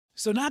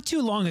So not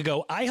too long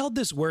ago, I held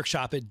this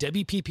workshop at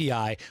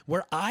WPPI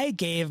where I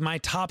gave my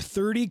top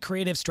 30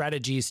 creative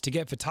strategies to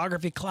get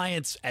photography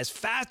clients as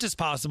fast as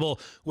possible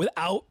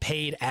without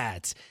paid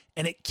ads.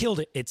 And it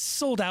killed it. It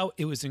sold out.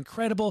 It was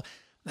incredible.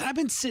 And I've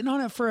been sitting on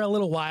it for a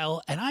little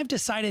while, and I've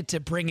decided to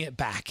bring it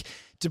back.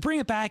 To bring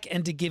it back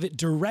and to give it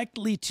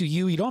directly to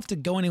you. You don't have to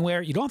go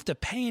anywhere. You don't have to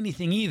pay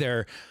anything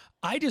either.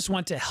 I just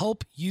want to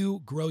help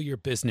you grow your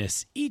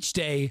business. Each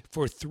day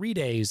for 3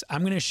 days, I'm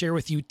going to share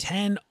with you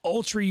 10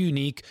 ultra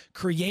unique,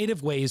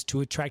 creative ways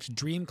to attract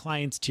dream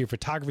clients to your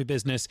photography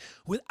business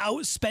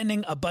without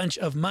spending a bunch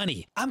of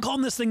money. I'm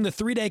calling this thing the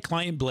 3-day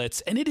client blitz,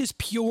 and it is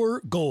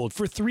pure gold.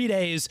 For 3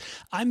 days,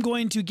 I'm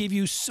going to give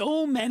you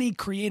so many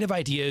creative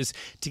ideas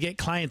to get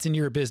clients into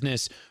your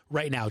business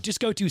right now. Just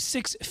go to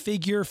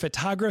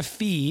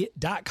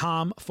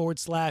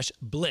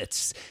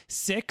sixfigurephotography.com/blitz.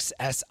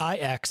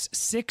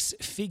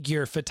 sixfigurephotography.com/blitz.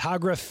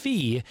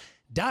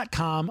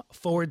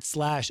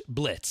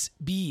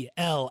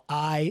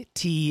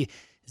 BLITZ.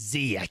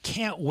 I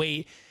can't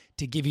wait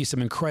to give you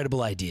some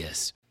incredible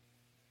ideas.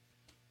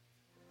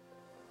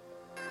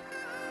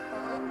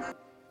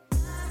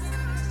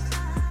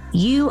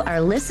 You are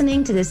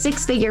listening to the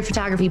Six Figure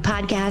Photography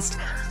Podcast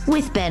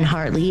with Ben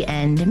Hartley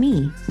and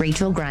me,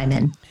 Rachel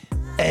Greiman.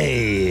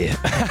 Hey,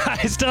 I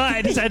just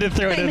had to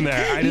throw it in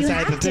there. I just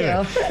had to do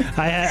it.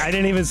 I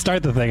didn't even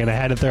start the thing, and I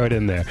had to throw it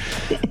in there.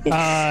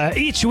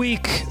 Each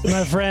week,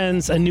 my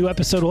friends, a new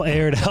episode will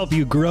air to help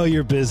you grow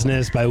your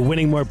business by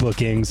winning more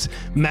bookings,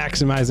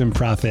 maximizing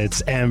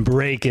profits, and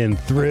breaking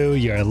through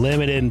your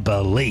limiting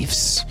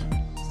beliefs.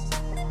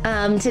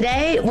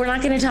 Today, we're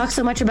not going to talk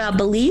so much about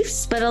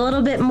beliefs, but a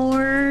little bit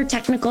more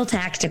technical,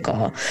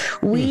 tactical.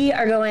 We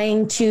are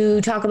going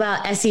to talk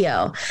about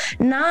SEO,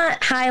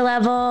 not high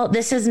level.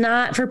 This is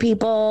not for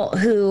people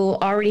who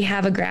already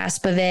have a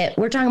grasp of it.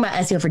 We're talking about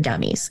SEO for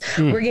dummies.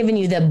 We're giving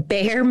you the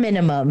bare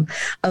minimum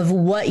of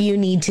what you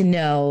need to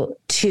know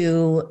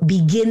to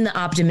begin the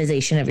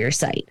optimization of your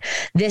site.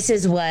 This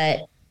is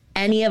what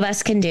any of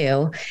us can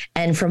do.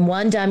 And from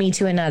one dummy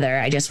to another,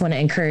 I just want to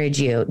encourage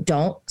you,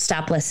 don't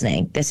stop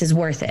listening. This is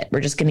worth it. We're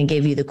just going to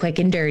give you the quick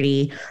and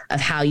dirty of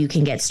how you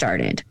can get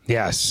started.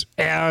 Yes.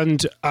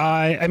 And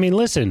I mean,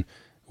 listen,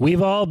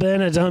 we've all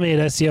been a dummy at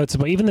SEO. It's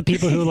even the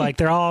people who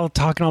they're all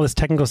talking all this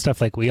technical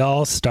stuff. We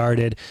all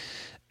started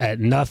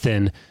at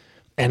nothing.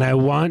 And I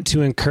want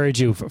to encourage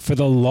you, for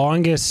the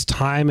longest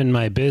time in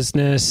my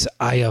business,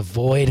 I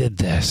avoided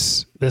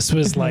this. This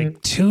was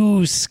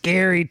too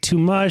scary, too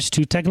much,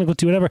 too technical,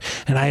 too whatever.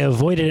 And I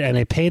avoided it, and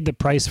I paid the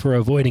price for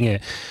avoiding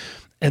it.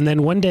 And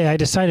then one day I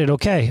decided,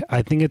 okay,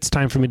 I think it's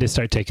time for me to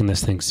start taking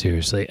this thing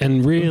seriously.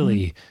 And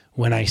really,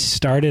 when I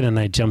started and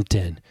I jumped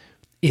in,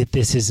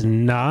 this is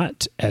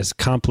not as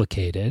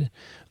complicated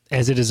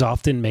as it is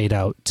often made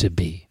out to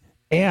be.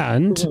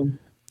 And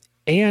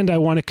I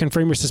want to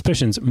confirm your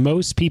suspicions.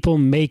 Most people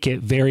make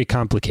it very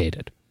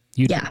complicated.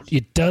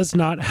 It does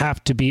not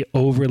have to be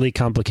overly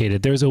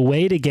complicated. There's a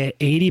way to get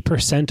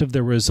 80% of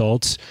the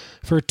results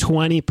for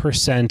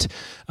 20%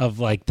 of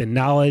the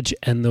knowledge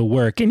and the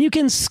work. And you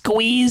can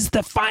squeeze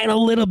the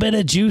final little bit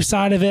of juice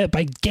out of it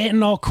by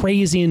getting all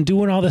crazy and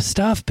doing all this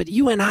stuff. But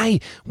you and I,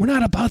 we're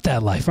not about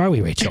that life, are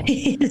we, Rachel?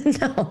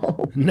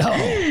 No,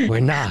 we're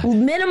not.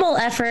 Minimal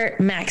effort,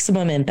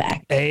 maximum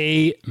impact.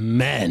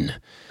 Amen.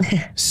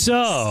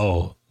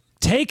 So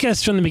take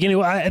us from the beginning.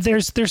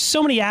 There's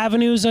so many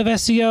avenues of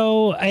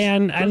SEO,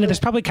 and there's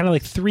probably kind of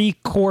 3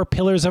 core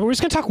pillars of it. We're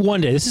just going to talk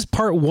one day. This is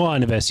part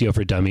 1 of SEO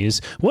for Dummies.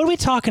 What are we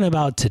talking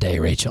about today,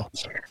 Rachel?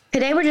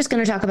 Today, we're just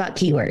going to talk about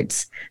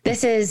keywords.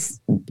 This is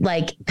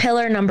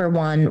pillar number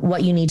 1,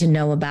 what you need to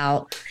know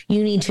about.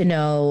 You need to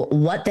know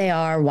what they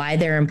are, why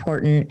they're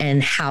important,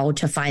 and how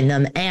to find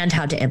them and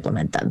how to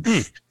implement them.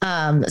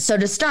 So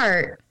to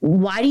start,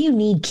 why do you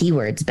need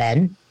keywords,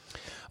 Ben?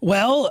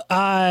 Well,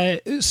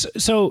 first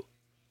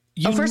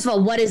of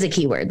all, what is a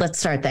keyword? Let's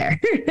start there.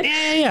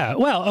 Yeah.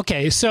 Well,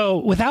 okay. So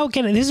without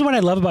getting, this is what I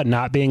love about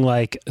not being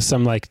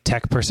some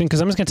tech person, because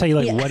I'm just going to tell you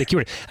what a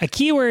keyword. A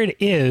keyword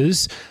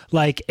is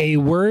a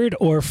word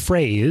or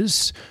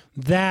phrase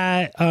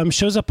that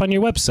shows up on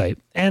your website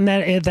and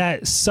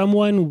that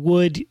someone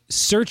would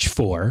search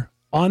for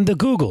on the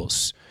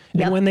Googles.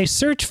 Yep. And when they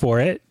search for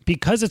it,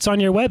 because it's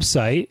on your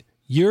website,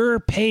 your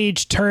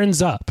page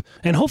turns up,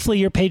 and hopefully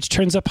your page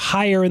turns up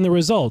higher in the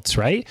results,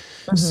 right?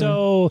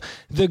 So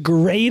the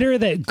greater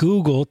that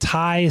Google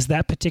ties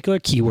that particular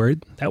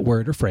keyword, that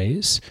word or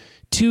phrase,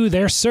 to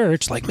their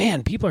search,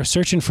 man, people are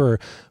searching for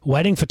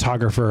wedding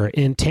photographer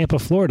in Tampa,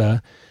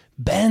 Florida.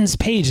 Ben's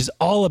page is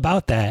all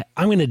about that.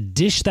 I'm going to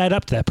dish that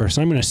up to that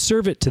person. I'm going to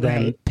serve it to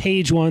them. Right.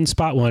 Page 1,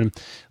 spot 1.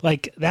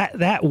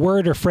 That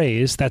word or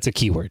phrase, that's a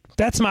keyword.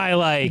 That's my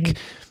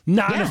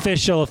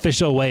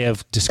non-official way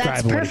of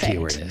describing what a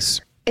keyword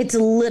is. It's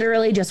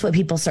literally just what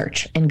people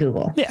search in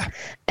Google. Yeah.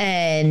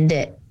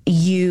 And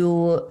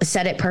you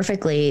said it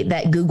perfectly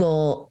that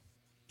Google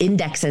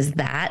indexes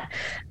that.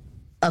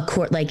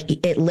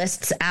 It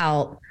lists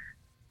out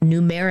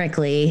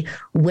numerically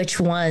which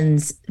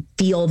ones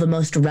feel the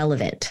most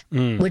relevant,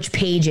 which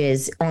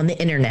pages on the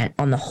internet,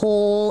 on the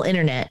whole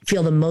internet,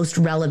 feel the most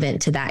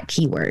relevant to that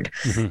keyword.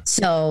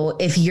 So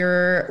if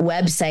your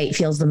website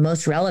feels the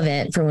most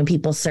relevant for when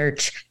people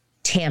search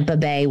Tampa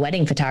Bay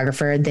wedding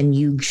photographer, then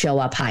you show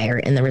up higher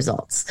in the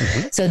results.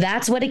 So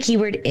that's what a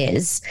keyword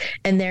is.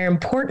 And they're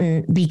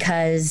important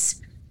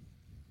because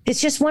it's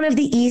just one of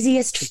the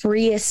easiest,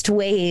 freest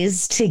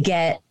ways to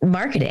get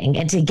marketing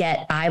and to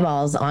get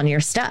eyeballs on your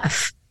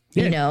stuff.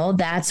 Yeah. You know,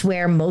 that's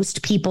where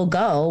most people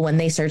go when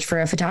they search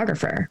for a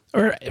photographer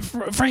or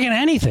freaking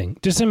anything.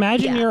 Just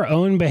imagine your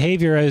own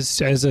behavior as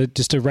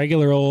just a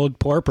regular old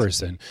poor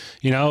person.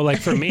 You know, like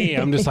for me,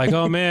 I'm just like,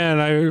 oh man,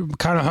 I'm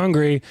kind of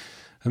hungry.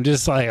 I'm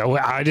just like,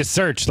 I just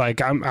searched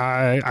like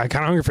I kind of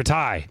hungry for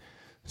Thai.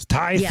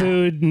 Thai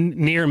food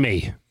near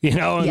me, you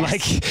know, and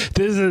like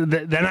this is,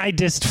 then I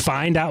just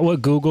find out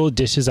what Google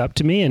dishes up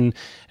to me and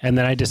then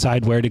I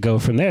decide where to go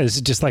from there. This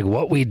is just like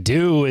what we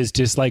do is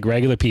just like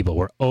regular people.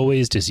 We're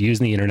always just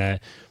using the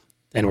internet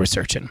and we're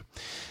searching.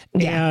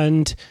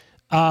 And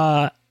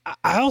I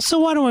also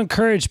want to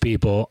encourage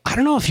people. I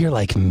don't know if you're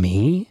like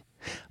me,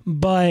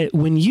 but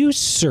when you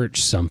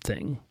search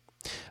something,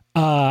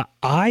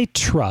 I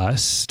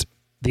trust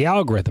the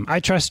algorithm.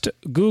 I trust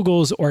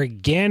Google's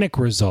organic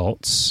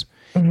results.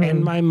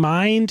 And my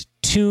mind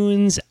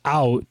tunes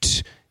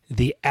out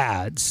the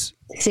ads.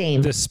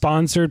 Same. The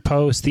sponsored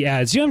posts, the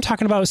ads. You know what I'm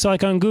talking about? So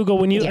like on Google,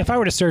 when you, if I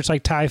were to search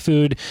like Thai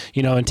food,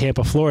 you know, in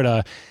Tampa,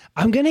 Florida,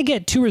 I'm going to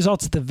get 2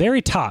 results at the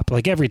very top,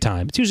 like every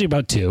time. It's usually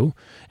about 2.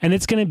 And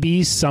it's going to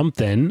be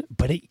something,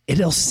 but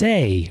it'll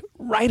say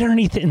right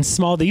underneath it in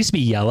small. They used to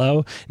be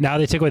yellow. Now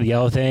they took away the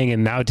yellow thing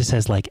and now it just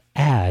says like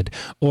ad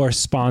or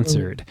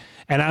sponsored.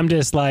 And I'm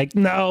just like,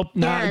 nope,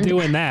 not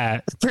doing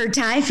that. For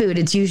Thai food,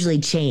 it's usually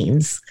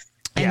chains.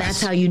 And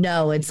that's how you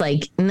know it's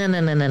like,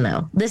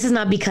 no. This is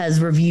not because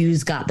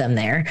reviews got them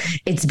there.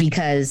 It's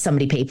because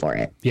somebody paid for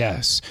it.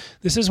 Yes.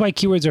 This is why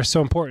keywords are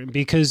so important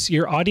because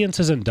your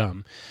audience isn't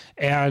dumb.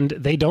 And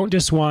they don't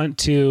just want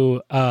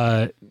to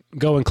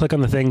go and click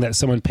on the thing that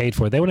someone paid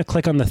for. They want to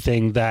click on the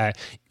thing that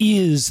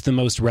is the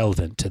most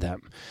relevant to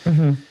them.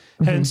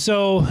 And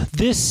so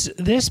this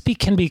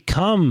can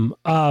become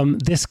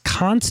this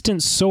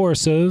constant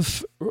source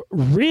of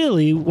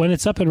really, when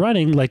it's up and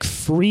running, like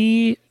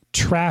free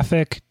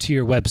traffic to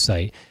your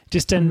website,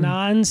 just a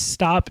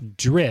nonstop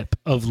drip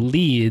of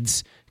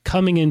leads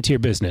coming into your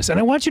business. And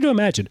I want you to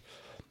imagine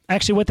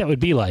actually what that would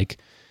be like,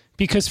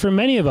 because for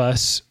many of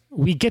us,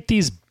 we get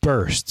these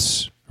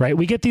bursts, right?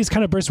 We get these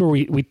kind of bursts where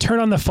we turn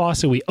on the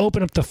faucet, we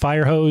open up the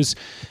fire hose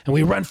and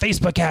we run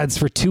Facebook ads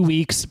for 2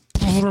 weeks,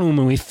 boom,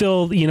 and we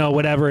fill, you know,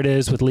 whatever it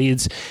is with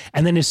leads.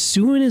 And then as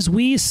soon as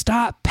we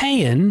stop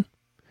paying,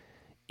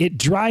 it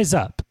dries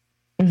up.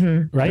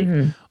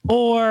 Right?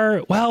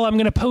 Or, well, I'm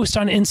going to post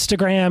on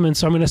Instagram. And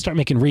so I'm going to start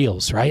making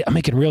reels, right? I'm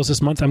making reels this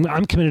month.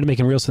 I'm committed to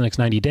making reels for the next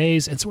 90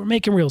 days. And so we're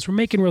making reels.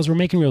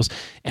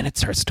 And it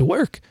starts to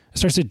work. It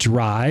starts to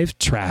drive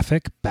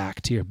traffic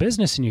back to your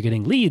business and you're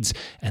getting leads.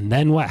 And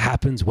then what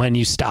happens when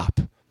you stop?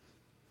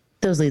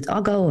 Those leads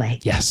all go away.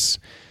 Yes.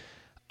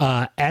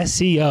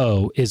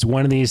 SEO is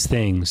one of these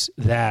things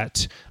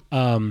that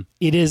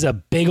it is a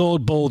big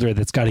old boulder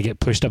that's got to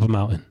get pushed up a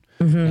mountain.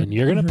 And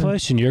you're going to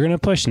push and you're going to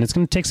push and it's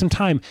going to take some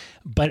time.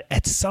 But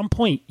at some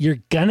point, you're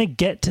going to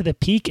get to the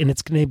peak and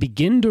it's going to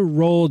begin to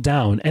roll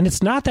down. And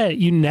it's not that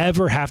you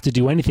never have to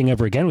do anything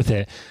ever again with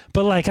it.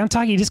 But like I'm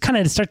talking, you just kind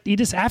of start,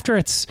 after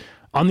it's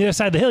on the other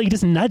side of the hill, you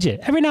just nudge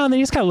it. Every now and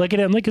then you just kind of look at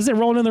it and like, is it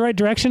rolling in the right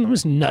direction?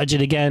 Just nudge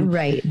it again.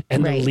 Right.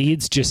 And the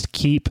leads just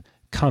keep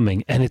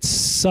coming. And it's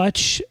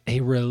such a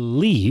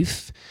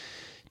relief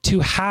to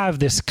have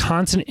this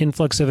constant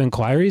influx of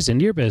inquiries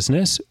into your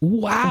business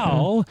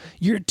while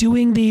you're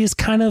doing these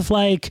kind of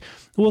like,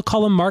 we'll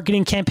call them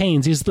marketing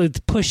campaigns, these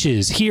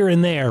pushes here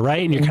and there,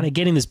 right? And you're kind of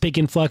getting this big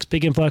influx,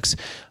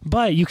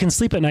 but you can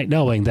sleep at night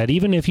knowing that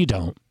even if you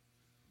don't,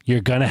 you're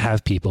going to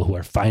have people who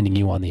are finding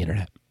you on the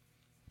internet.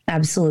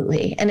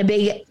 Absolutely. And a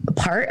big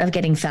part of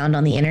getting found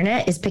on the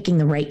internet is picking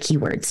the right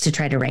keywords to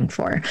try to rank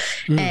for.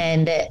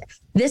 And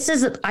this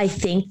is, I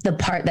think, the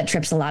part that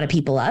trips a lot of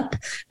people up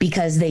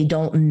because they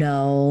don't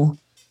know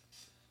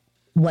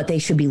what they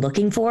should be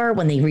looking for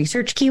when they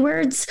research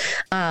keywords.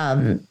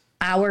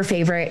 Our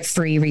favorite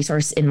free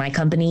resource in my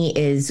company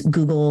is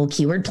Google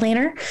Keyword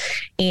Planner.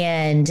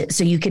 And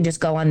so you can just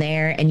go on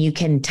there and you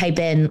can type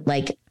in,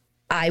 like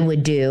I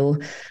would do,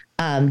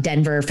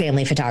 Denver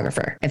family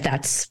photographer, if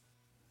that's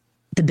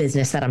the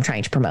business that I'm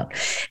trying to promote.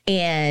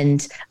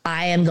 And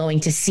I am going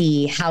to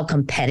see how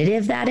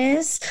competitive that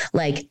is,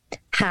 like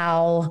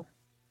how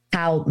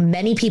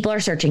many people are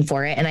searching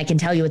for it. And I can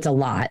tell you it's a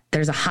lot.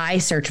 There's a high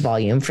search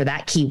volume for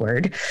that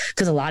keyword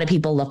because a lot of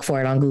people look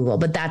for it on Google,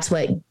 but that's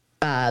what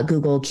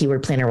Google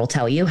Keyword Planner will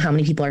tell you, how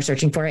many people are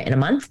searching for it in a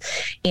month,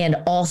 and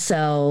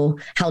also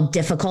how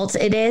difficult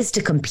it is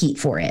to compete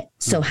for it.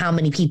 So how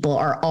many people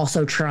are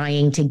also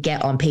trying to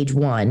get on page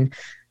 1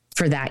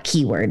 for that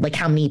keyword, like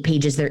how many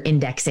pages they're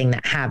indexing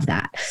that have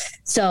that.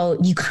 So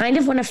you kind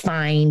of want to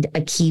find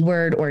a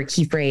keyword or a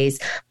key phrase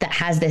that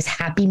has this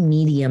happy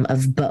medium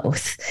of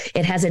both.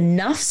 It has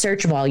enough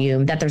search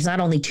volume that there's not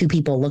only 2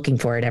 people looking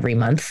for it every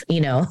month.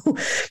 You don't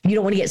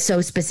want to get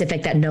so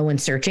specific that no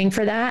one's searching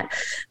for that,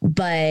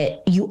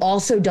 but you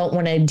also don't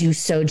want to do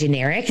so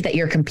generic that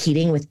you're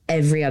competing with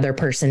every other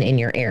person in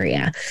your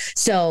area.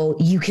 So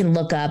you can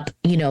look up,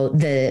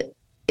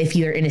 if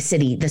you're in a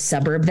city, the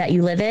suburb that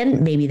you live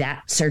in, maybe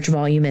that search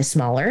volume is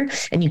smaller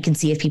and you can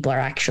see if people are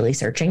actually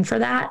searching for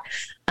that.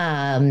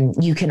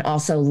 You can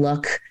also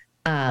look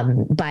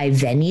by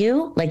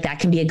venue, like that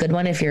can be a good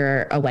one if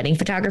you're a wedding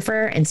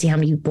photographer, and see how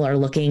many people are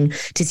looking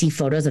to see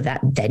photos of that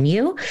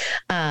venue.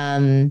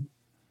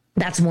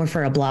 That's more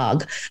for a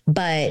blog,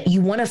 but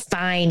you want to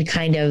find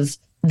kind of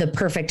the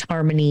perfect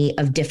harmony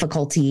of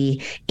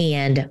difficulty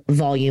and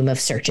volume of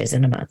searches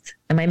in a month.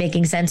 Am I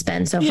making sense,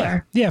 Ben, so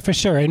far? Yeah, for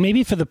sure. And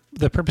maybe for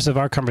the purpose of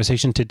our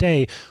conversation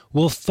today,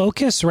 we'll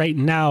focus right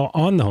now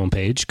on the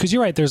homepage, because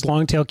you're right, there's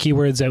long tail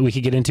keywords that we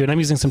could get into. And I'm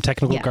using some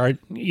technical I'm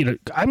going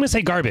to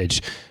say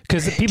garbage,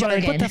 because people are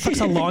like, what the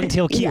fuck's a long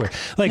tail keyword?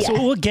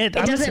 So we'll get,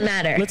 it doesn't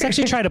matter. Let's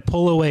actually try to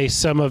pull away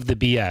some of the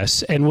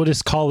BS, and we'll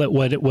just call it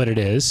what it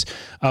is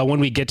when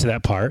we get to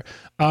that part.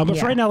 But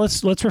for right now,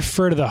 let's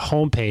refer to the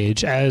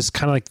homepage as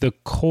kind of like the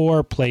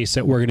core place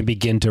that we're going to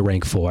begin to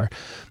rank for.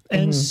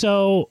 And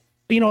so,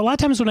 a lot of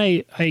times when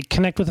I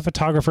connect with a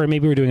photographer,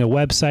 maybe we're doing a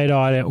website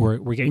audit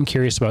or we're getting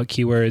curious about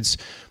keywords.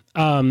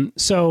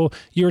 So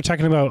you were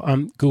talking about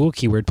Google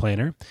Keyword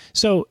Planner.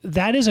 So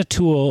that is a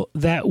tool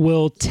that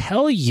will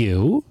tell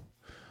you,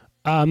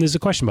 there's a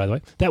question, by the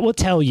way, that will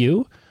tell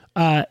you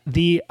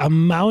the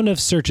amount of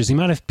searches, the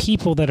amount of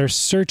people that are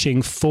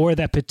searching for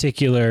that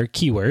particular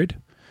keyword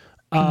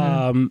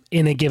in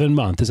a given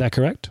month. Is that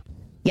correct?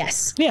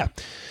 Yes. Yeah.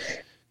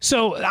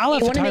 So you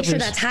want to make sure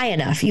that's high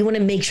enough. You want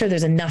to make sure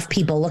there's enough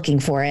people looking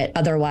for it.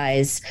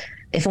 Otherwise,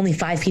 if only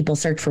 5 people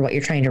search for what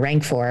you're trying to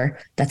rank for,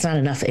 that's not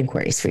enough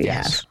inquiries for you to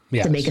have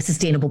to make a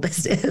sustainable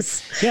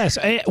business. Yes.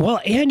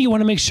 And you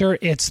want to make sure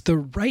it's the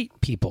right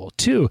people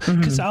too.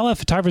 Because a lot of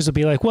photographers will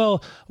be like,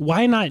 well,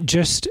 why not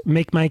just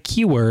make my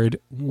keyword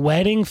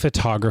wedding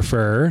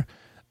photographer,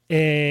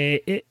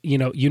 in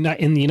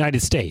the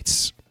United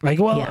States? Like,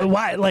 well,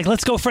 why? Like,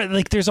 let's go for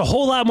there's a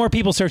whole lot more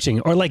people searching,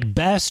 or like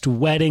best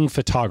wedding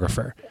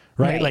photographer,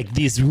 right? Like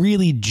these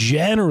really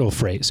general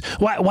phrase.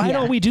 Why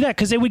don't we do that?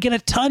 Because they would get a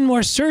ton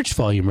more search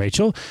volume,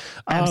 Rachel.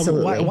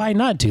 Absolutely. Why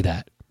not do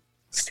that?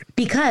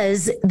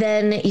 Because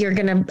then you're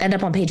going to end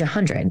up on page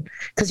 100,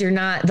 because you're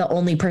not the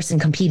only person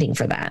competing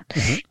for that.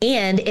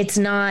 And it's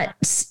not,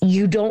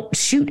 you don't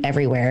shoot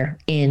everywhere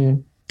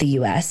in the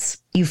US.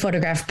 You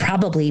photograph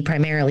probably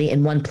primarily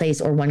in one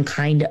place or one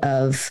kind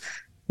of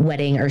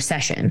wedding or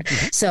session.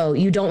 So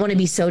you don't want to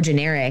be so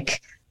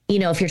generic.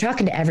 If you're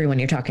talking to everyone,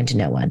 you're talking to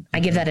no one. I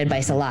give that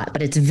advice a lot,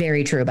 but it's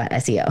very true about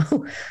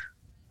SEO.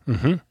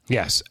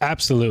 Yes,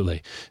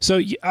 absolutely.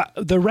 So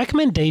the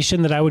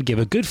recommendation that I would give,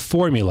 a good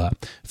formula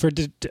for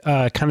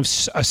kind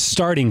of a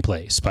starting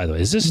place, by the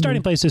way, is this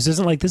starting place? This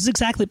isn't like, this is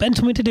exactly Ben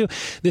told me to do.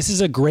 This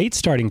is a great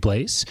starting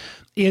place.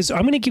 Is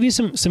I'm going to give you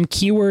some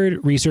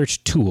keyword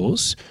research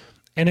tools.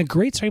 And a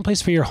great starting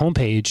place for your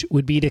homepage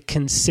would be to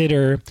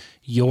consider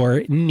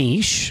your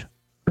niche,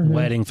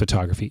 wedding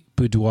photography,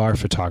 boudoir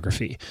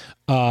photography,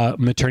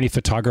 maternity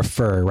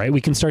photographer, right?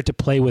 We can start to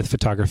play with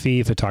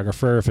photography,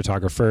 photographer,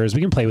 photographers. We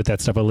can play with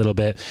that stuff a little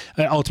bit.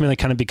 It ultimately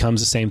kind of becomes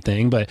the same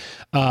thing, but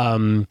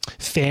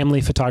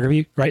family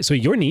photography, right? So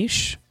your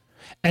niche,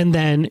 and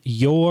then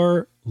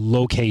your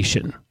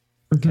location,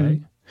 okay?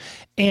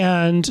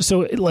 And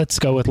so let's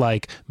go with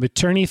like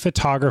maternity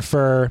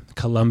photographer,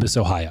 Columbus,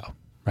 Ohio.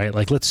 Right?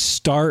 Like, let's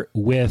start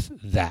with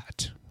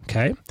that.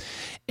 Okay.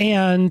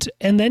 And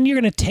then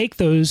you're going to take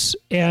those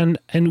and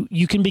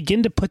you can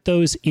begin to put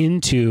those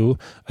into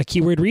a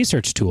keyword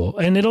research tool,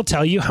 and it'll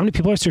tell you how many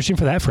people are searching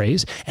for that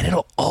phrase. And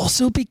it'll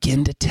also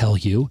begin to tell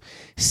you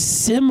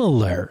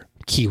similar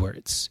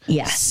keywords,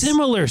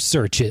 similar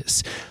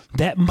searches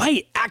that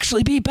might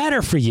actually be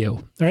better for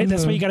you. Right.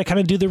 That's why you got to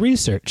kind of do the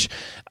research,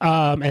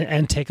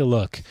 and take a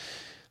look.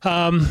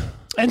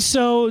 And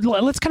so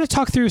let's kind of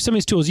talk through some of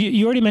these tools.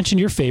 You already mentioned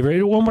your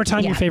favorite. One more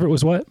time, your favorite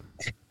was what?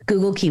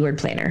 Google Keyword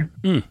Planner.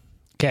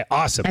 Okay,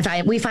 awesome.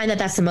 We find that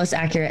that's the most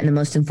accurate and the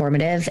most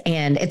informative.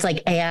 And it's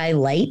like AI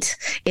light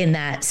in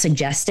that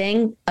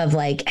suggesting of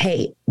like,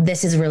 hey,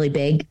 this is really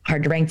big,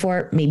 hard to rank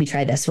for. Maybe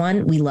try this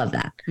one. We love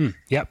that.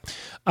 Yep.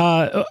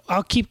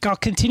 I'll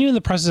continue in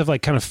the process of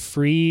like kind of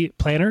free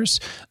planners.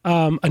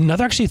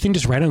 Another actually thing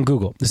just right on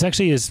Google. This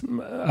actually is,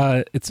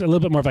 it's a little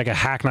bit more of like a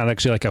hack, not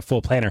actually like a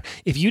full planner.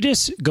 If you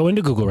just go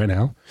into Google right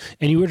now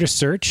and you were to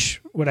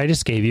search what I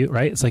just gave you,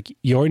 right? It's like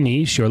your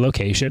niche, your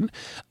location.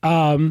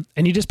 And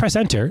you just press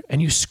enter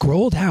and you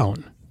scroll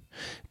down.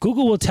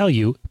 Google will tell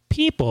you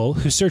people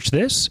who search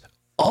this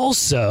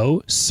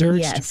also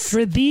searched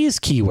for these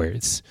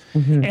keywords.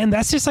 And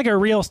that's just like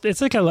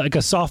it's like a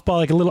softball,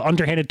 like a little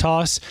underhanded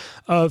toss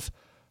of,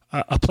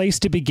 a place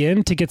to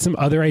begin to get some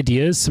other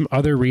ideas, some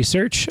other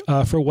research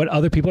for what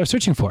other people are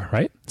searching for,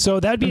 right? So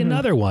that'd be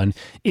another one,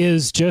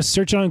 is just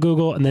search on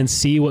Google and then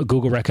see what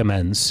Google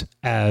recommends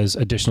as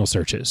additional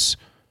searches.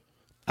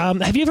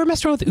 Have you ever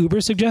messed around with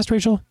Uber Suggest,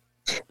 Rachel?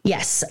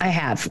 Yes, I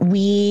have.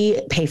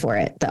 We pay for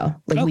it though.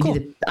 Like we cool.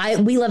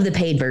 do we love the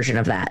paid version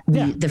of that.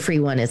 Yeah. The free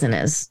one isn't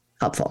as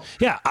helpful.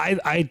 Yeah,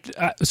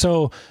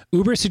 so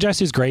Uber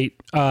Suggest is great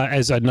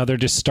as another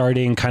just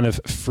starting kind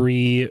of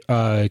free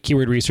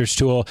keyword research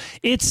tool.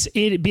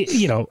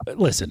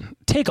 Listen,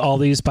 take all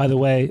these, by the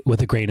way,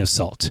 with a grain of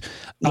salt,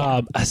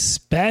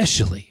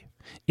 especially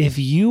if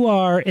you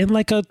are in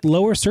like a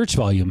lower search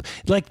volume.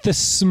 Like the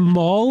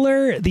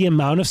smaller the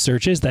amount of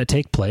searches that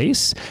take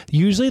place,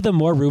 usually the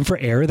more room for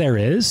error there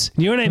is.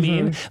 You know what I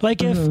mean?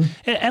 Like and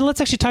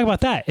let's actually talk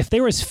about that. If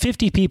there was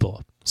 50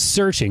 people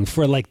searching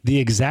for like the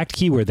exact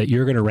keyword that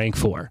you're going to rank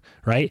for,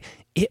 right?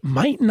 It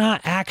might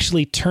not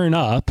actually turn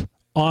up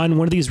on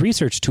one of these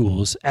research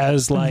tools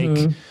as like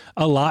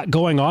a lot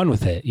going on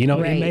with it. You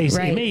know, it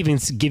may even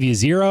give you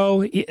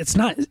 0. It's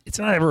not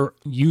ever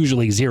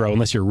usually 0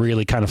 unless you're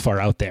really kind of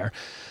far out there.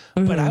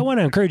 But I want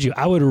to encourage you.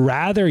 I would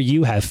rather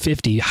you have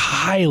 50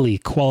 highly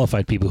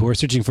qualified people who are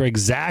searching for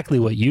exactly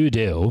what you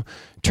do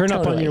turn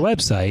up on your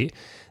website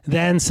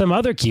than some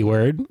other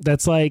keyword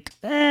that's like,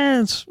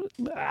 I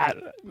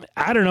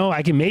don't know,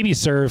 I can maybe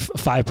serve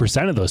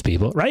 5% of those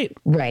people, right?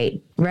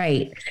 Right.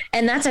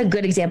 And that's a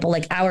good example.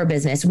 Like our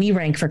business, we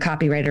rank for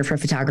copywriter for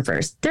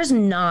photographers. There's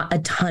not a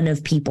ton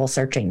of people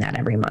searching that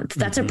every month.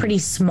 That's a pretty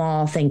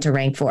small thing to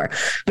rank for.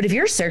 But if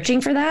you're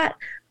searching for that,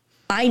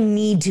 I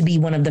need to be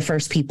one of the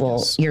first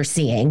people you're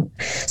seeing.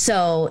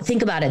 So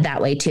think about it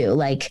that way too.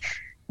 Like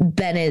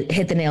Ben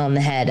hit the nail on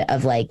the head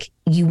of like,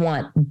 you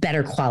want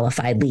better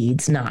qualified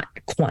leads, not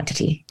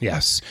quantity.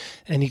 Yes.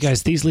 And you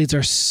guys, these leads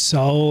are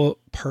so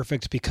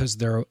perfect because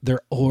they're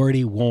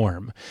already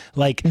warm.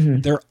 Like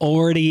they're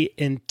already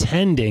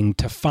intending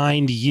to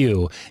find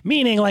you.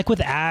 Meaning like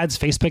with ads,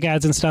 Facebook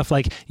ads and stuff,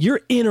 like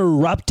you're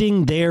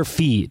interrupting their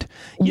feed.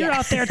 You're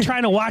out there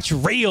trying to watch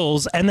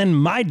reels and then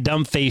my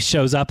dumb face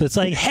shows up. It's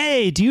like,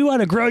 hey, do you want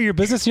to grow your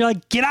business? And you're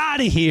like, get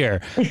out of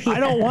here. I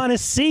don't want to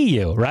see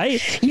you,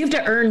 right? You have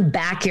to earn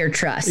back your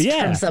trust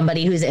from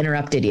somebody who's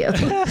interrupted you.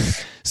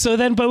 So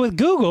then, but with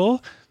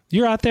Google,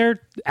 you're out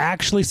there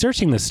actually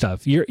searching this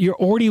stuff. You're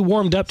already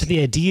warmed up to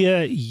the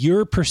idea.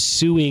 You're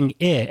pursuing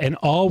it. And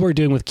all we're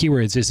doing with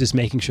keywords is just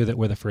making sure that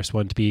we're the first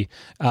one to be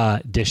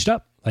dished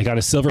up. Like on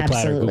a silver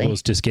platter,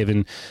 Google's just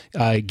given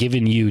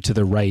you to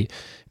the right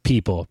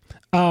people.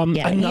 You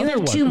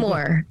have 2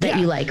 more that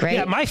you like, right?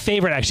 Yeah, my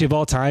favorite actually of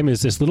all time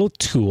is this little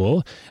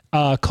tool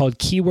called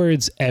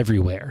Keywords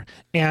Everywhere.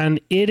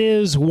 And it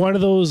is one of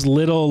those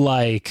little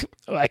like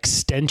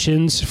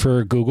extensions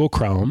for Google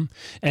Chrome.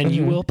 And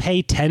you will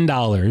pay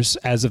 $10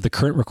 as of the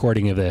current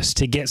recording of this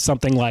to get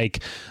something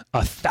like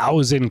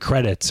 1,000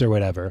 credits or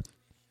whatever.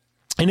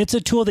 And it's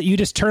a tool that you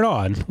just turn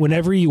on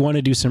whenever you want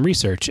to do some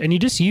research. And you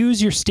just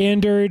use your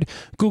standard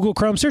Google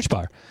Chrome search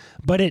bar.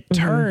 But it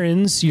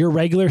turns your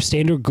regular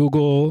standard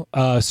Google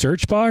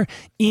search bar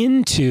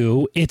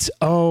into its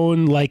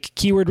own like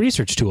keyword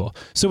research tool.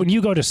 So when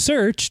you go to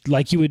search,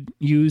 like you would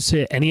use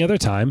it any other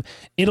time,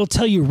 it'll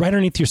tell you right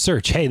underneath your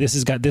search, hey, this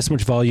has got this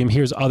much volume.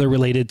 Here's other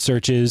related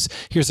searches.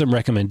 Here's some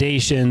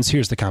recommendations.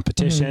 Here's the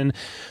competition.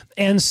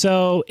 And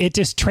so it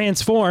just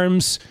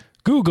transforms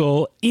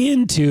Google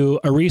into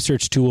a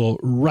research tool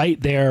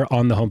right there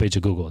on the homepage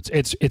of Google.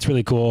 It's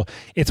really cool.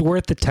 It's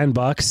worth the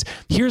 $10.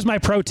 Here's my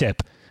pro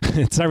tip.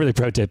 It's not really a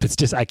pro tip. It's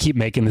just I keep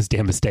making this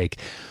damn mistake.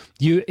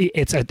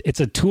 It's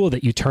a tool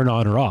that you turn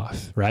on or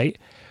off, right?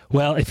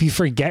 Well, if you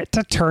forget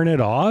to turn it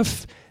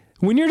off,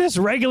 when you're just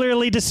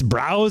regularly just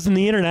browsing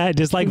the internet,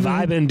 just like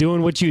vibing,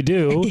 doing what you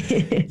do,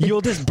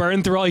 you'll just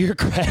burn through all your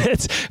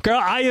credits. Girl,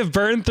 I have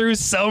burned through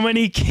so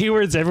many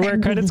Keywords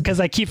Everywhere credits because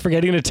I keep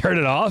forgetting to turn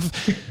it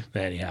off.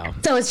 Anyhow.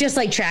 So it's just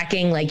like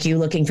tracking, like you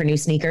looking for new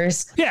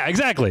sneakers. Yeah,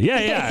 exactly.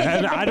 Yeah.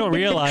 And I don't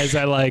realize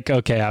that like,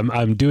 okay,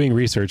 I'm doing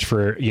research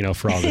for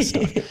all this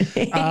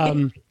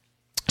stuff.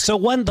 So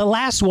the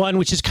last one,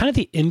 which is kind of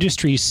the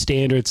industry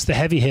standard, it's the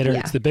heavy hitter,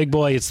 it's the big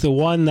boy, it's the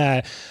one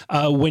that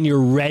when you're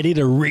ready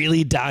to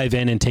really dive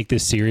in and take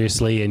this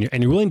seriously,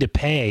 and you're willing to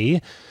pay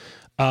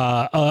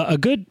a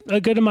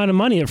good amount of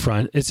money up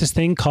front, it's this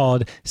thing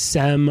called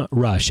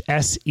SEMrush,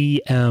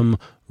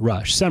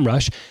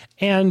 SEMrush,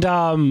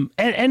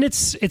 and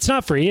it's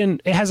not free,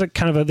 and it has a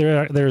kind of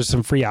there's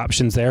some free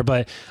options there,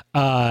 but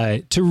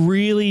to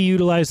really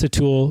utilize the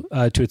tool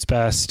to its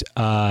best,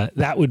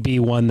 that would be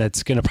one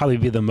that's going to probably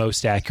be the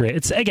most accurate.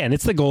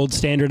 It's the gold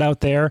standard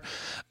out there,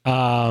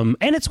 and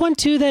it's one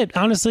too that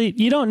honestly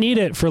you don't need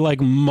it for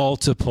like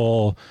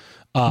multiple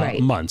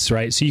months,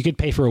 right? So you could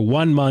pay for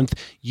 1 month,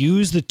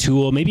 use the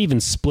tool, maybe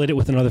even split it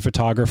with another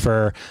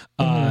photographer,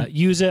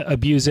 use it,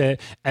 abuse it,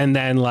 and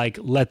then like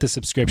let the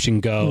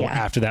subscription go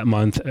after that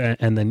month.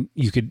 And then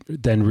you could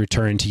then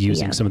return to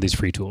using some of these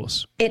free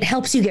tools. It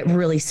helps you get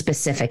really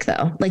specific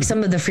though. Like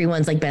some of the free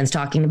ones like Ben's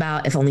talking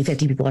about, if only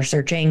 50 people are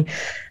searching,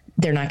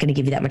 they're not going to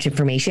give you that much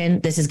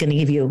information. This is going to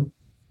give you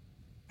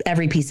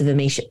every piece of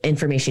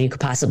information you could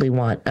possibly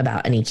want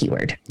about any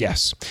keyword.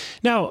 Yes.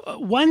 Now,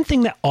 one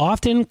thing that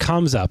often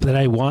comes up that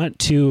I want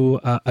to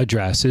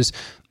address is,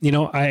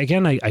 I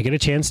get a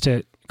chance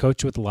to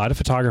coach with a lot of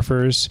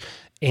photographers,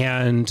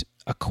 and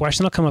a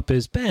question that'll come up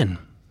is, Ben,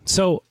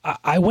 so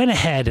I went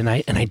ahead and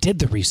I did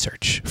the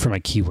research for my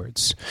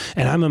keywords,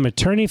 and I'm a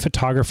maternity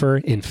photographer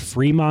in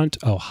Fremont,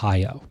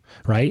 Ohio,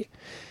 right?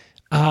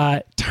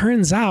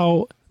 Turns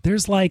out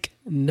there's like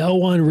no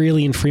one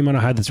really in Fremont,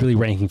 Ohio that's really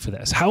ranking for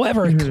this.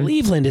 However,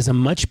 Cleveland is a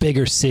much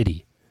bigger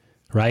city,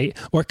 right?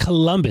 Or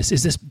Columbus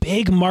is this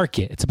big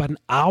market. It's about an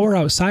hour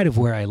outside of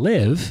where I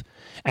live,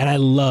 and I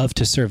love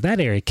to serve that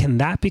area. Can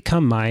that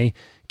become my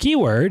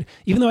keyword,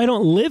 even though I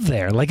don't live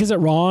there? Like, is it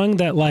wrong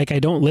that like I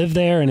don't live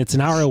there and it's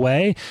an hour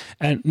away?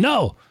 And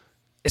no,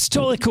 it's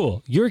totally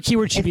cool. Your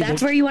keyword should be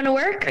that's where you want to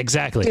work.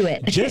 Exactly. Do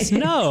it. Just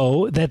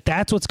know that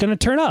that's what's going to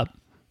turn up.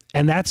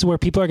 And that's where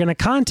people are going to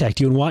contact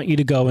you and want you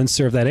to go and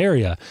serve that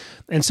area.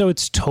 And so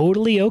it's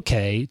totally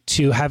okay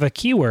to have a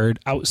keyword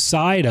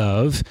outside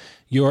of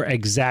your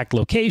exact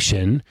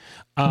location.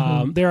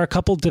 There are a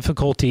couple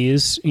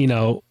difficulties,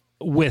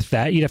 with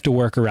that. You'd have to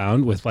work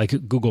around with like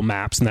Google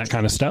Maps and that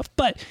kind of stuff,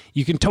 but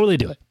you can totally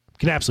do it. You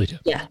can absolutely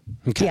do it. Yeah.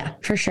 Okay. Yeah,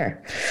 for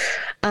sure.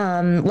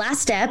 Last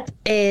step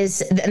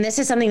is, and this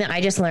is something that I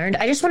just learned.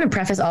 I just want to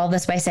preface all of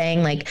this by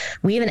saying, like,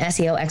 we have an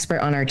SEO expert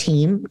on our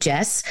team,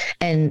 Jess,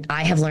 and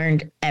I have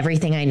learned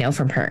everything I know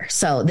from her.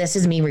 So this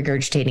is me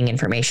regurgitating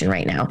information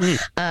right now.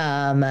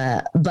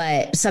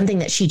 But something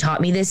that she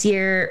taught me this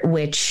year,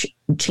 which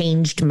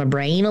changed my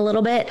brain a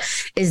little bit,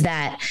 is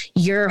that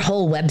your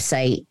whole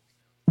website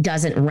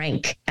doesn't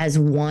rank as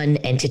one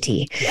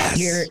entity.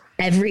 Yes.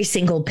 Every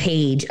single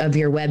page of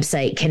your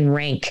website can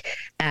rank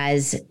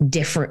as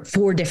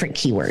four different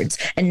keywords,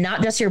 and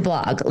not just your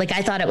blog. Like,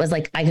 I thought it was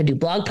like I could do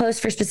blog posts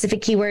for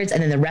specific keywords,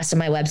 and then the rest of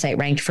my website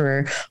ranked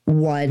for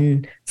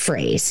one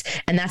phrase.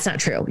 And that's not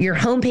true. Your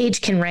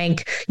homepage can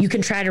rank. You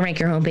can try to rank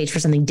your homepage for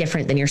something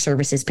different than your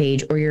services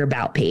page or your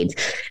about page.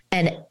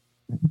 And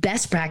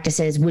best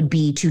practices would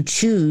be to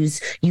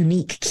choose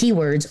unique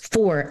keywords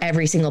for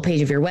every single page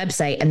of your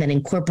website and then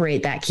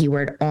incorporate that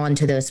keyword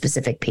onto those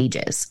specific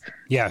pages.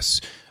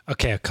 Yes.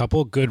 Okay. A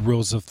couple good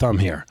rules of thumb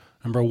here.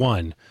 Number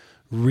one,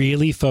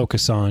 really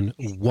focus on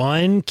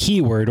one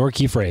keyword or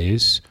key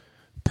phrase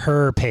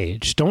per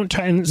page. Don't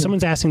try, and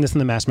someone's asking this in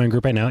the mastermind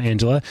group right now,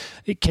 Angela,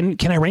 can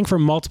I rank for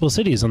multiple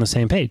cities on the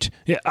same page?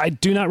 Yeah, I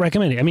do not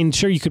recommend it. I mean,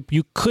 sure,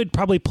 you could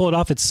probably pull it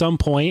off at some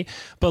point,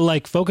 but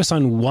like focus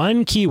on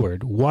one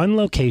keyword, one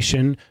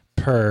location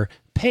per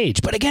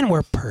page. But again,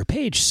 we're per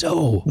page.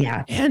 So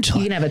yeah, Angela,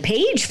 you can have a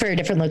page for a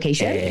different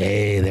location.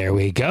 Hey, there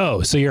we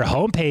go. So your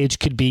homepage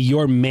could be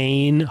your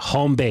main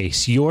home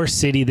base, your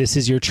city. This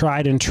is your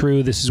tried and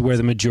true. This is where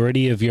the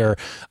majority of your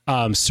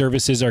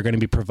services are going to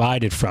be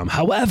provided from.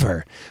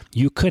 However,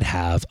 you could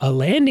have a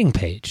landing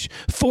page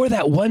for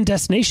that one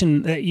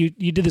destination that you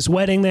did this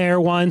wedding there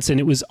once and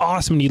it was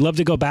awesome and you'd love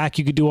to go back.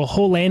 You could do a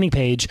whole landing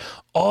page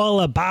all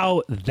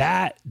about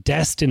that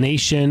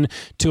destination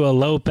to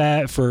elope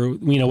at for,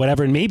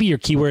 whatever. And maybe your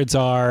keywords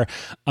are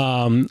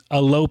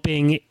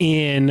eloping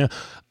in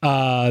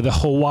the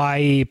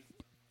Hawaii,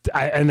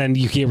 and then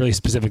you get really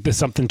specific, the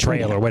something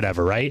trail or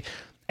whatever, right?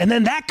 And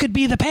then that could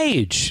be the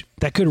page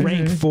that could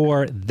rank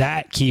for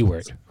that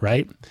keyword,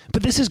 right?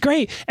 But this is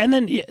great. And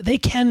then they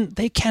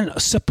can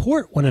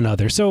support one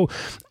another. So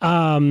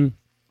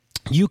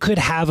you could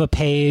have a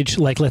page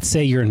like, let's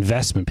say your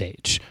investment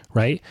page,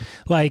 right?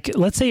 Like,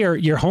 let's say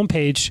your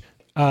homepage,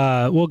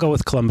 we'll go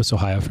with Columbus,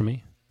 Ohio for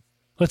me.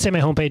 Let's say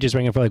my homepage is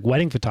ranking for like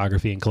wedding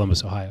photography in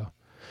Columbus, Ohio.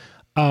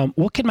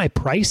 What could my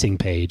pricing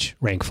page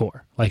rank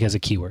for, like as a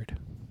keyword?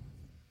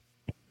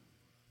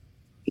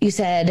 You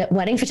said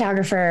wedding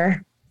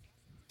photographer,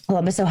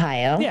 Columbus,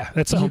 Ohio. Yeah,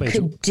 that's the homepage.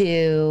 You could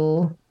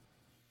do...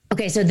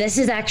 Okay, so this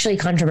is actually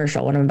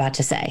controversial, what I'm about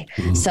to say.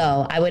 Mm-hmm.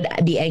 So I would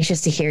be anxious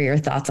to hear your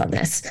thoughts on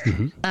this.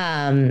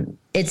 Mm-hmm.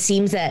 It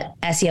seems that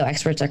SEO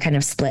experts are kind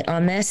of split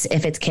on this.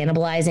 If it's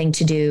cannibalizing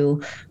to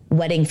do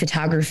wedding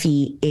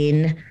photography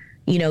in,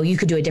 you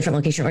could do a different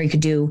location, or you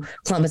could do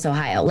Columbus,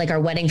 Ohio. Like, are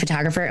wedding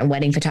photographer and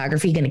wedding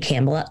photography going to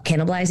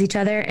cannibalize each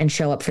other and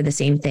show up for the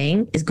same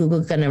thing? Is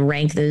Google going to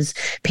rank those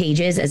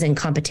pages as in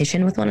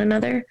competition with one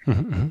another?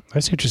 Mm-hmm. I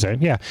see what you're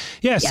saying. Yeah.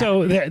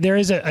 So there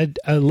is a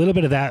little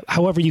bit of that.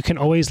 However, you can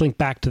always link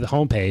back to the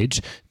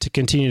homepage to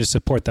continue to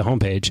support the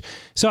homepage.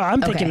 So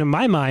I'm thinking in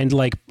my mind,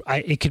 like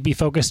it could be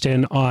focused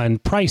in on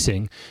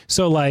pricing.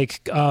 So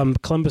like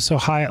Columbus,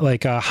 Ohio,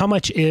 like how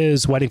much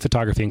is wedding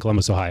photography in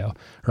Columbus, Ohio,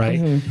 right?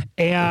 Mm-hmm.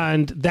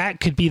 And that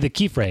could be the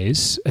key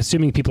phrase,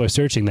 assuming people are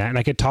searching that. And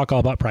I could talk all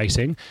about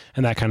pricing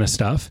and that kind of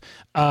stuff.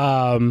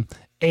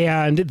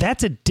 And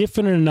that's a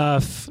different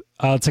enough,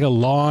 it's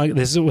like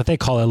this is what they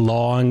call a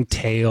long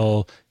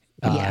tail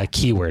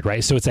keyword,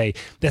 right? So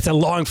that's a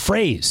long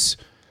phrase.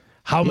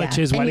 How much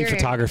is wedding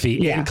photography?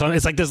 Yeah.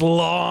 It's like this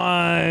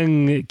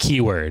long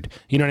keyword.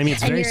 You know what I mean?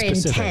 It's very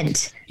specific.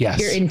 Intent. Yes.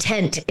 Your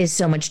intent is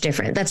so much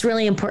different. That's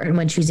really important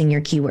when choosing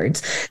your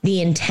keywords.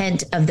 The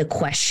intent of the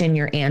question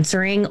you're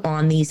answering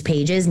on these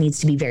pages needs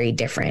to be very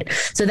different.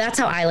 So that's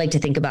how I like to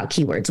think about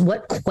keywords.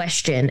 What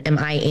question am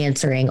I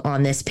answering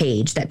on this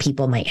page that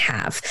people might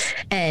have?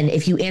 And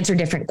if you answer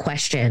different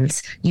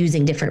questions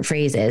using different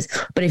phrases,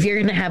 but if you're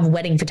going to have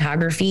wedding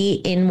photography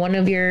in one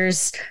of your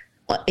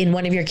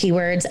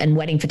keywords and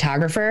wedding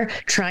photographer,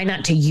 try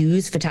not to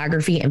use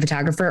photography and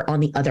photographer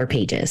on the other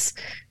pages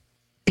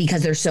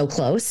because they're so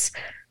close.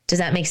 Does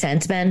that make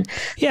sense, Ben?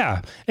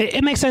 Yeah,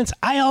 it makes sense.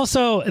 I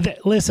also,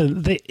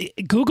 listen,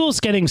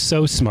 Google's getting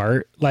so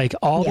smart, like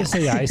all this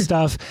AI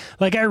stuff.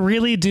 Like I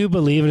really do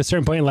believe at a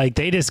certain point, like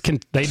they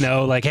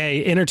know like,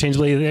 hey,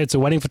 interchangeably, it's a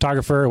wedding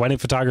photographer, wedding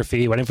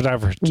photography, wedding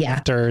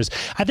photographers.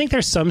 I think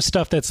there's some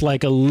stuff that's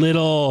like a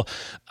little,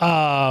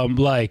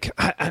 like,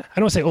 I don't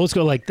want to say old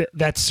school, like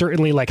that's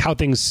certainly like how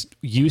things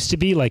used to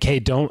be. Like, hey,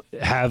 don't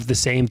have the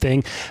same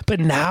thing. But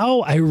now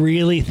I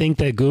really think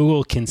that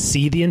Google can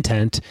see the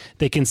intent.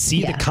 They can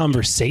see the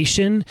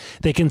conversation.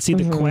 They can see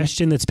the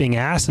question that's being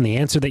asked and the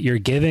answer that you're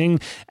giving.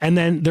 And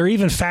then they're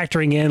even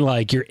factoring in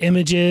like your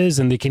images,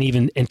 and they can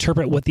even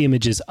interpret what the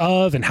image is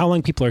of and how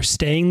long people are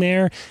staying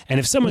there. And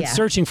if someone's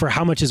searching for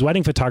how much is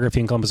wedding photography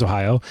in Columbus,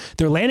 Ohio,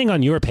 they're landing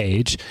on your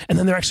page and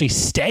then they're actually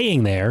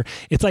staying there.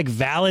 It's like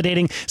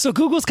validating. So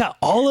Google's got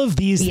all of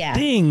these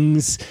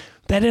things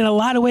that in a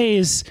lot of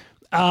ways,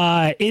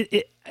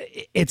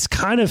 it's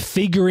kind of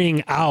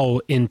figuring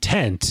out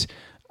intent.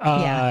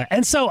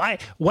 And so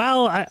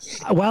while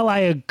I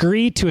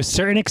agree to a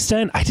certain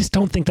extent, I just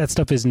don't think that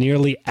stuff is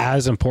nearly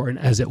as important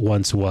as it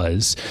once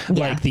was.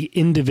 Like the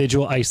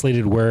individual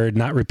isolated word,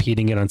 not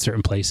repeating it on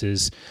certain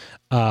places.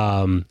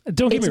 Don't get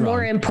me wrong. It's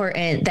more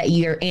important that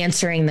you're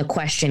answering the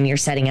question you're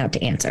setting out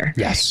to answer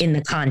in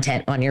the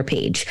content on your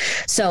page.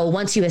 So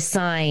once you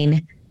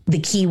assign the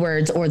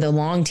keywords or the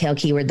long tail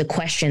keyword, the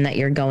question that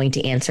you're going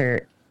to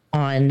answer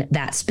on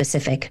that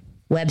specific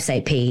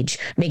website page,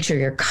 make sure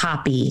your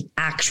copy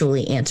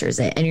actually answers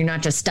it. And you're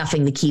not just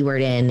stuffing the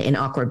keyword in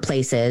awkward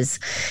places.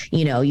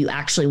 You know, you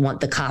actually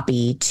want the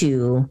copy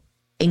to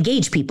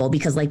engage people,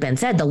 because like Ben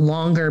said, the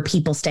longer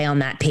people stay on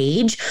that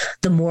page,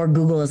 the more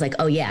Google is like,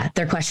 oh yeah,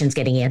 their question's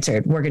getting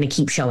answered. We're going to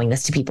keep showing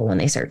this to people when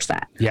they search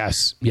that.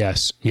 Yes.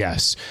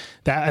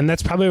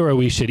 That's probably where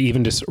we should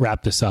even just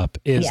wrap this up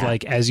is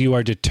like, as you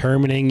are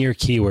determining your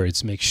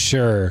keywords, make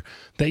sure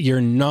that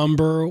your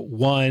number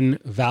one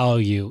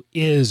value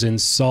is in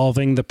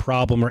solving the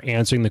problem or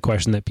answering the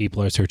question that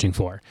people are searching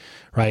for,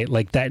 right?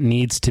 Like that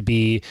needs to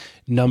be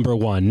number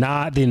one,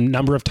 not the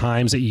number of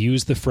times that you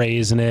use the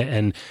phrase in it.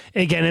 And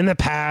again, in the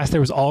past,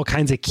 there was all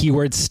kinds of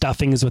keyword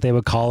stuffing is what they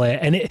would call it.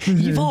 And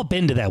you've all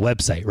been to that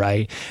website,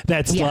 right?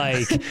 That's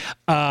like,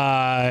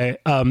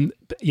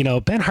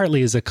 Ben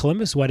Hartley is a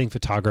Columbus wedding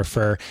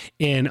photographer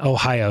in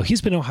Ohio.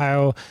 He's been an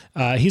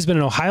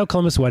Ohio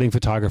Columbus wedding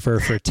photographer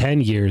for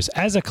 10 years.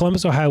 As a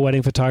Columbus, Ohio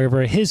wedding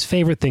photographer, his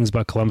favorite things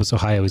about Columbus,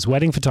 Ohio is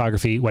wedding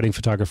photography, wedding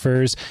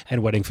photographers,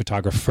 and wedding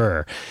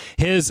photographer.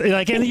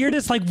 And you're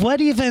just like, what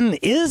even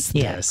is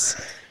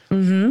this?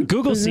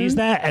 Google sees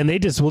that and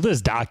will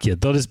just dock you.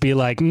 They'll just be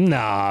like,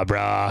 nah,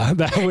 bro.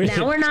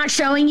 Now we're not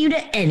showing you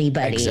to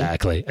anybody.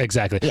 Exactly.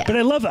 Yeah. But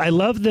I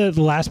love the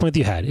last point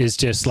you had is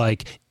just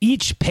like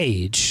each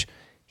page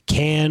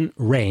can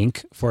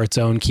rank for its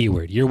own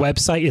keyword. Your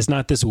website is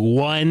not this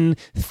one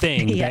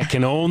thing that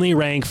can only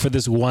rank for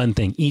this one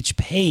thing. Each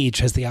page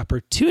has the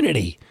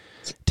opportunity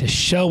to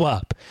show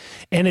up.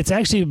 And it's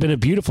actually been a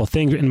beautiful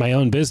thing in my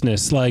own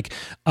business. Like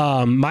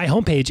my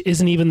homepage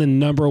isn't even the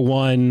number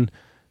one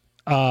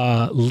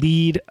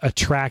lead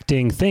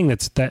attracting thing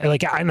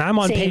and I'm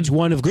on page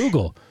 1 of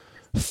Google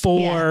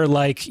for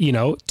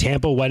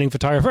Tampa wedding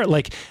photographer.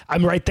 Like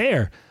I'm right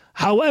there.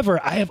 However,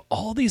 I have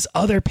all these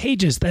other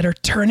pages that are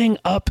turning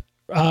up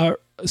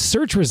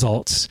search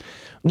results.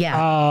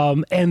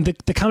 And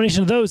the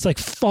combination of those like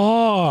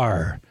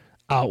far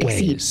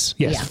outweighs.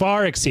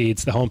 Far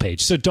exceeds the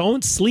homepage. So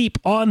don't sleep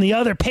on the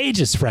other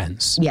pages,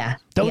 friends.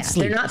 Don't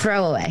sleep. They're not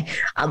throwaway.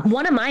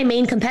 One of my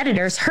main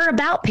competitors, her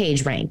about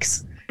page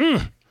ranks.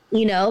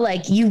 You know,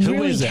 like you Who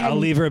really is it? I'll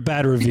leave her a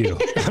bad review.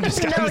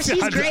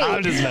 She's great.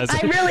 I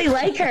really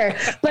like her,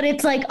 but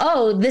it's like,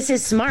 oh, this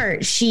is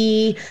smart.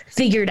 She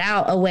figured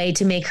out a way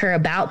to make her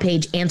about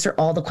page answer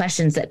all the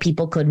questions that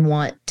people could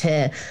want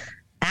to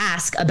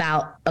ask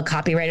about a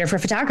copywriter for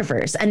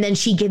photographers. And then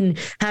she can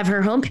have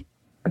her home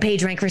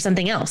page rank for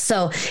something else.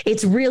 So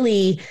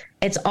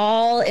it's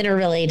all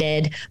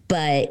interrelated,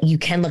 but you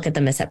can look at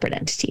them as separate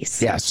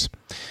entities. Yes.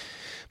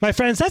 My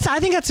friends,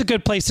 I think that's a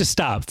good place to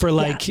stop for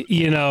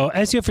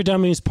SEO for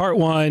Dummies Part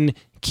 1,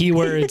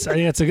 keywords.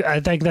 I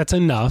think that's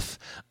enough.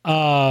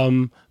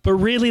 But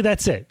really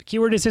that's it.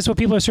 Keyword is just what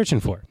people are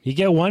searching for. You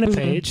get one a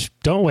page,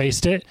 don't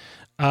waste it.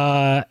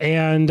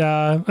 And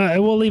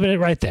we'll leave it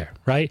right there,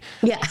 right?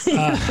 Yeah.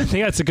 I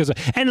think that's a good one.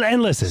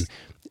 And listen,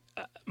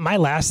 my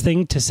last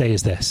thing to say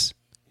is this.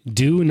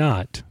 Do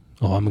not,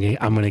 I'm going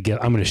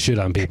to shit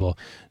on people.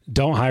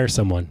 Don't hire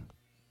someone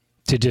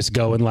to just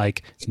go and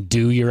like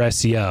do your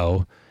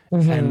SEO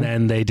and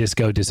then they just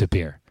go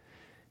disappear.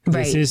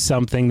 Right. This is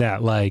something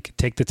that like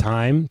take the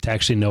time to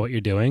actually know what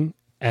you're doing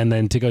and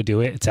then to go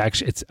do it.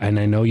 And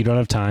I know you don't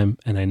have time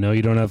and I know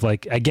you don't have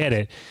like, I get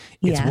it.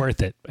 It's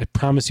worth it. I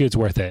promise you it's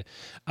worth it.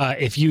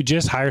 If you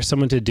just hire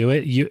someone to do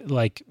it, you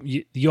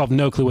have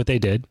no clue what they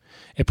did.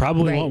 It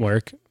probably won't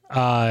work.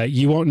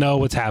 You won't know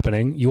what's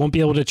happening. You won't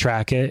be able to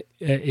track it.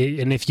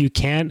 And if you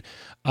can't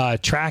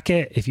track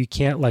it, if you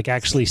can't like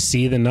actually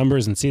see the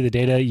numbers and see the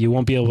data, you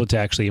won't be able to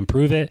actually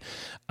improve it.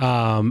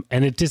 And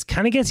it just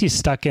kind of gets you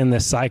stuck in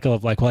this cycle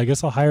of like, well, I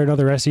guess I'll hire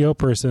another SEO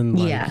person.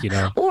 Like, you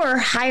know, or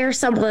hire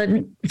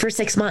someone for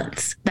 6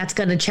 months that's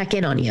going to check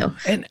in on you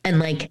and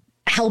like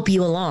help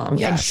you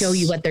along and show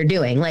you what they're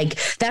doing. Like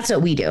that's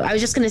what we do. I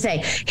was just going to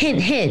say,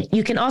 hint,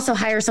 you can also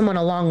hire someone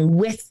along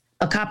with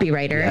a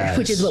copywriter,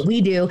 which is what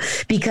we do,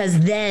 because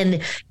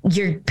then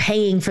you're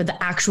paying for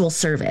the actual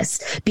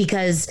service,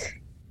 because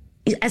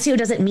SEO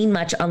doesn't mean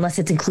much unless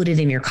it's included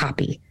in your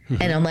copy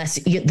and unless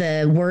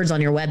the words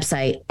on your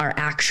website are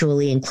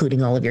actually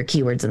including all of your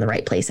keywords in the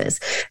right places.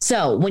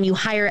 So when you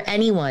hire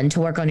anyone to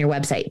work on your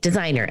website,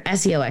 designer,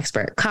 SEO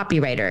expert,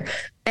 copywriter,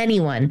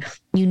 anyone,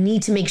 you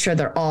need to make sure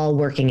they're all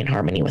working in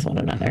harmony with one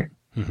another.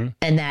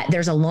 And that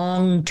there's a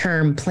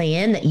long-term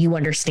plan that you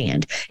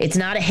understand. It's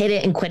not a hit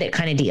it and quit it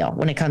kind of deal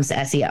when it comes to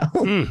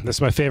SEO. That's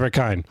my favorite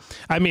kind.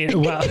 I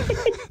mean, well,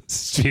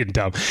 it's being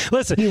dumb.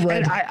 Listen,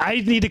 and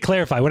I need to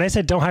clarify. When I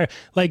said don't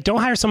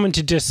hire someone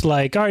to just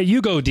like, all right,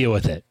 you go deal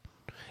with it.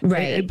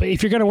 Right. But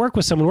if you're going to work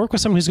with someone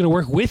who's going to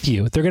work with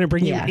you. They're going to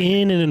bring you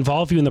in and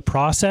involve you in the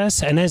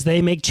process. And as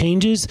they make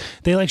changes,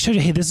 they like show you,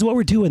 hey, this is what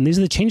we're doing. These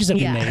are the changes that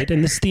we made.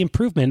 And this is the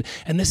improvement.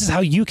 And this is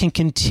how you can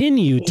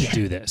continue to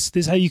do this.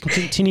 This is how you can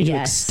continue to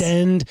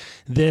extend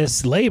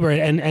this labor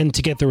and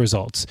to get the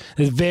results.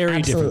 It's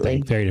very different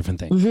thing. Very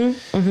different thing.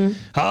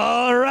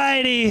 All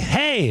righty.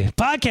 Hey,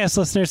 podcast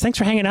listeners, thanks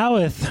for hanging out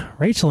with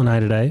Rachel and I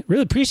today.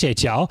 Really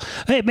appreciate y'all.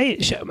 Hey,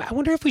 mate, I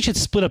wonder if we should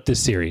split up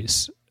this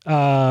series.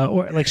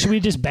 Or like, should we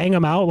just bang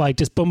them out? Like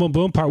just boom, boom,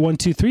 boom, part 1,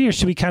 2, 3, or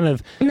should we kind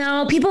of?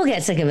 No, people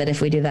get sick of it if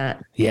we do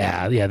that.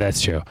 Yeah,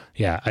 that's true.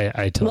 Yeah,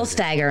 I totally. We'll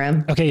stagger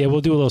them. Okay, yeah, we'll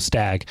do a little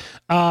stag.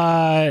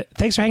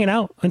 Thanks for hanging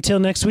out. Until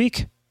next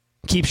week,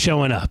 keep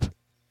showing up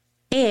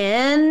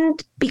and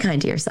be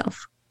kind to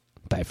yourself.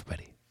 Bye,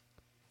 everybody.